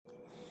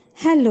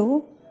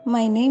Hello,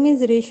 my name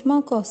is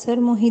Reshma Kausar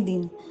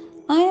Mohideen.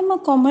 I am a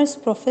commerce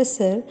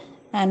professor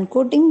and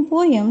quoting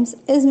poems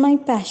is my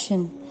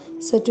passion.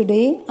 So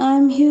today I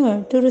am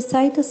here to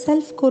recite a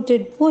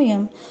self-quoted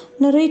poem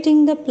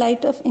narrating the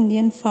plight of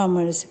Indian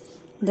farmers.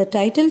 The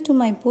title to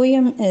my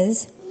poem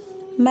is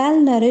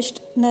Malnourished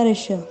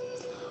Nourisher.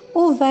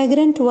 O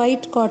vagrant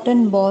white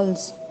cotton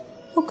balls,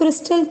 O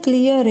crystal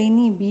clear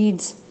rainy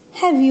beads,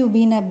 have you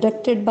been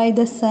abducted by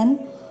the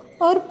sun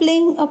or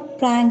playing a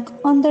prank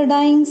on the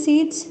dying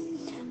seeds?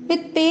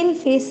 With pale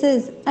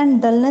faces and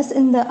dullness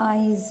in the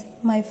eyes,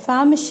 my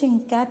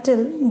famishing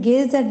cattle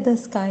gaze at the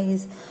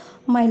skies.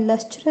 My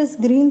lustrous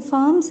green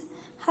farms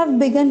have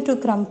begun to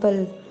crumple.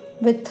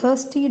 With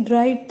thirsty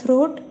dried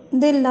throat,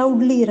 they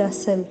loudly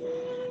rustle.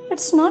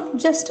 It's not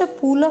just a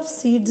pool of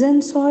seeds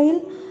and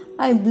soil.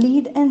 I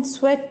bleed and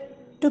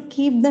sweat to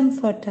keep them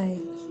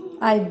fertile.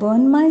 I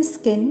burn my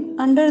skin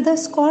under the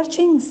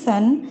scorching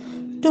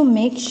sun to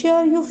make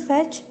sure you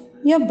fetch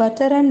your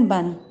butter and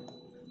bun.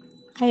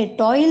 I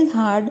toil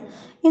hard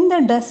in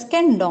the dusk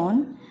and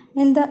dawn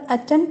in the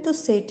attempt to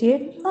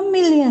satiate a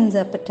million's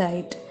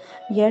appetite.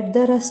 Yet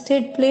the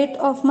rusted plate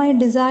of my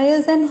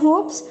desires and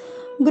hopes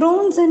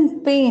groans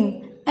and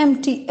pain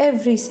empty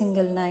every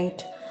single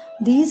night.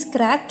 These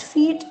cracked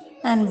feet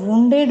and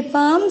wounded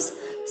palms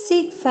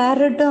seek fair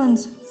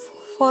returns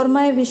for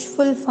my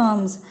wishful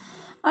farms.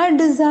 I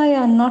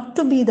desire not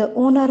to be the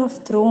owner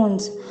of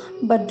thrones,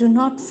 but do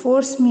not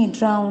force me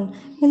drown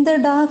in the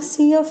dark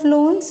sea of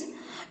loans.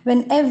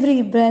 When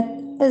every breath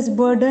is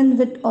burdened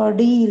with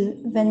ordeal,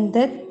 when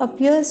death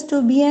appears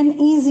to be an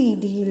easy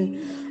deal,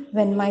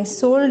 when my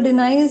soul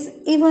denies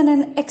even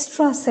an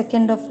extra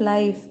second of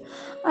life,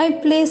 I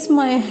place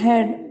my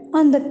head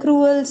on the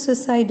cruel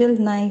suicidal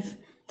knife.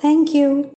 Thank you.